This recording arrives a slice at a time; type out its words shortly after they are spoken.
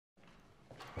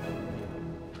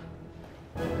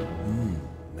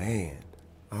man,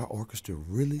 our orchestra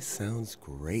really sounds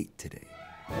great today.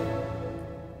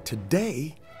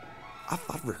 Today? I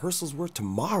thought rehearsals were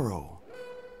tomorrow.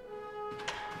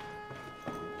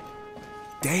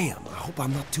 Damn, I hope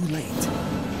I'm not too late.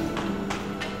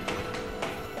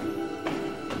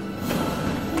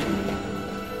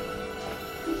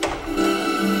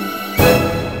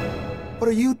 What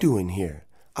are you doing here?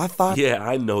 I thought... Yeah,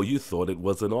 I know you thought it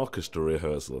was an orchestra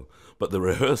rehearsal, but the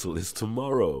rehearsal is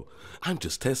tomorrow. I'm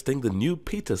just testing the new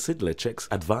Peter Siedlaczek's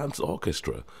Advanced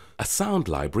Orchestra, a sound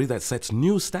library that sets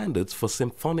new standards for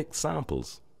symphonic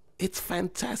samples. It's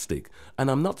fantastic,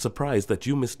 and I'm not surprised that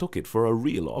you mistook it for a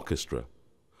real orchestra.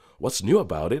 What's new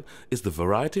about it is the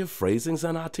variety of phrasings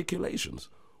and articulations,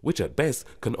 which at best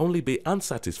can only be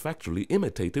unsatisfactorily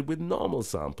imitated with normal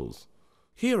samples.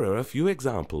 Here are a few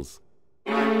examples.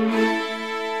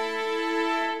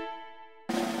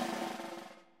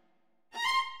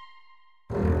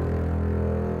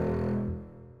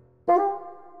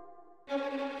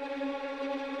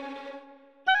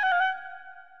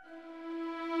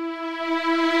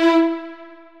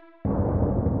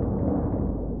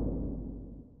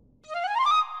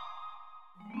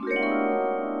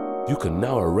 You can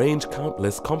now arrange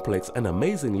countless complex and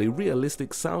amazingly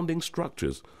realistic sounding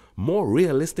structures, more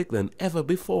realistic than ever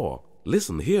before.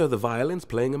 Listen, here are the violins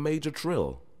playing a major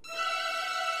trill,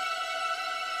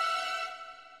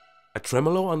 a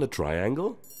tremolo on the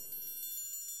triangle,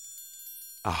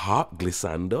 a harp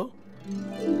glissando,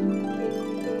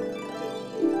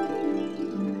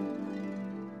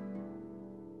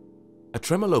 a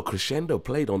tremolo crescendo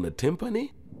played on the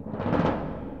timpani,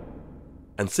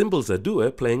 and cymbals adue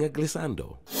playing a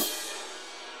glissando.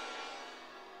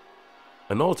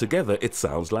 And altogether it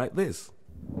sounds like this.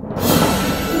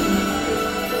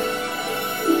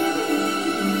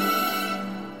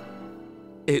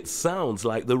 It sounds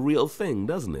like the real thing,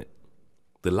 doesn't it?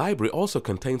 The library also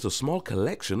contains a small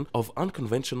collection of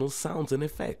unconventional sounds and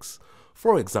effects.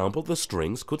 For example, the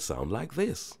strings could sound like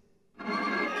this.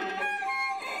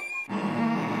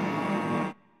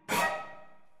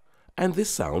 And this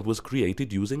sound was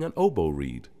created using an oboe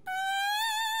reed.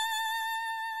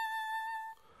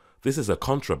 This is a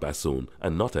contrabassoon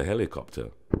and not a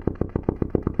helicopter.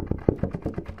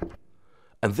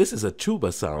 And this is a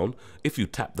tuba sound if you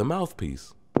tap the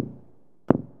mouthpiece.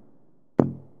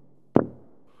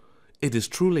 It is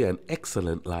truly an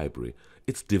excellent library.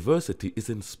 Its diversity is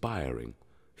inspiring.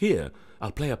 Here,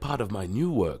 I'll play a part of my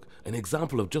new work, an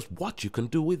example of just what you can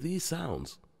do with these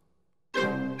sounds.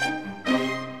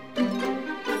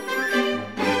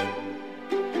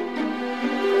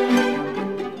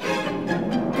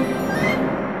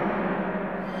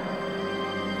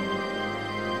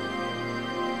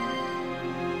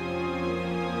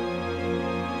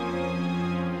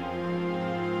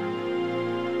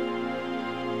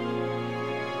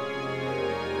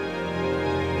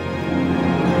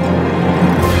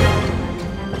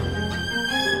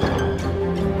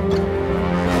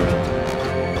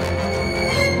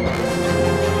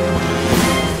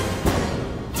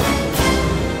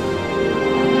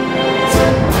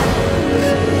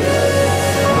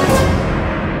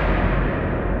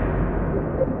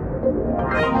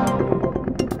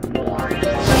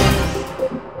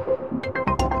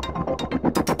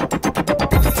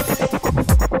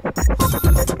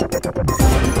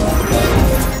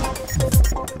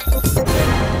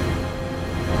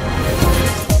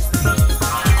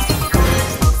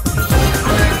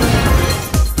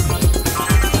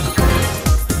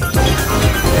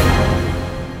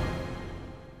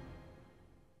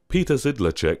 Peter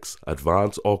Siedlaczek's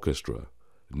Advanced Orchestra.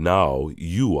 Now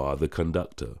you are the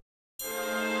conductor.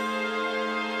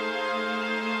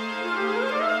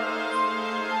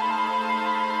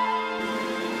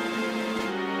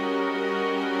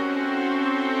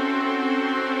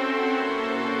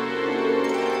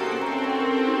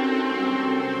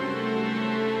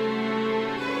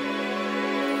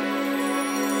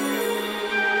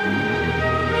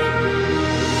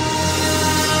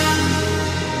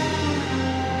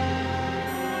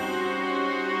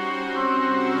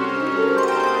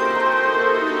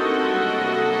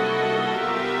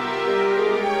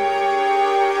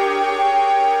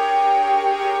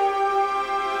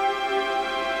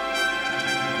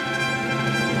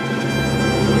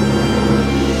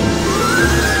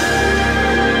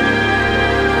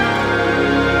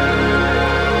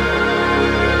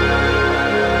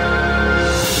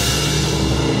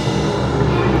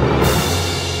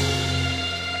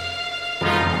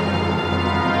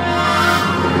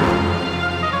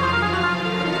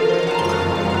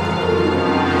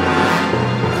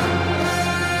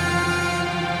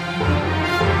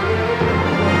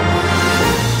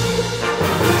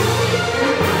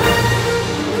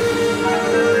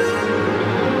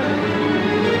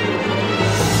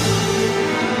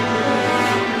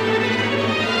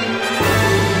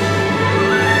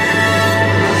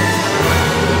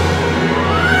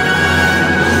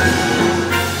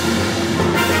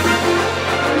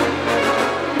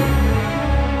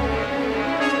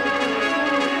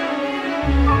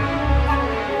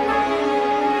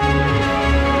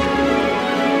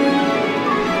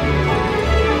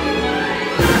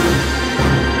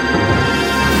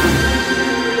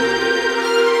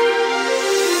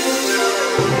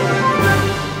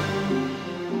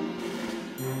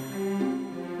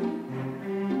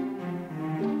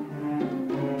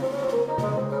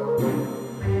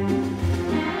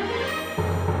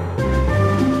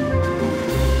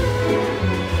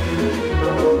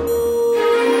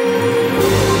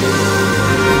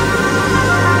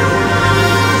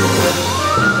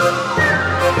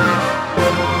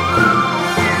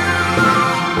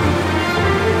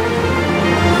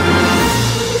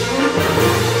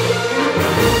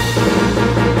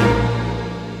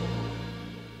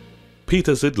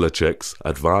 Peter Siedlaczek's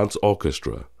Advance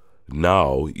Orchestra.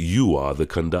 Now you are the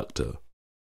conductor.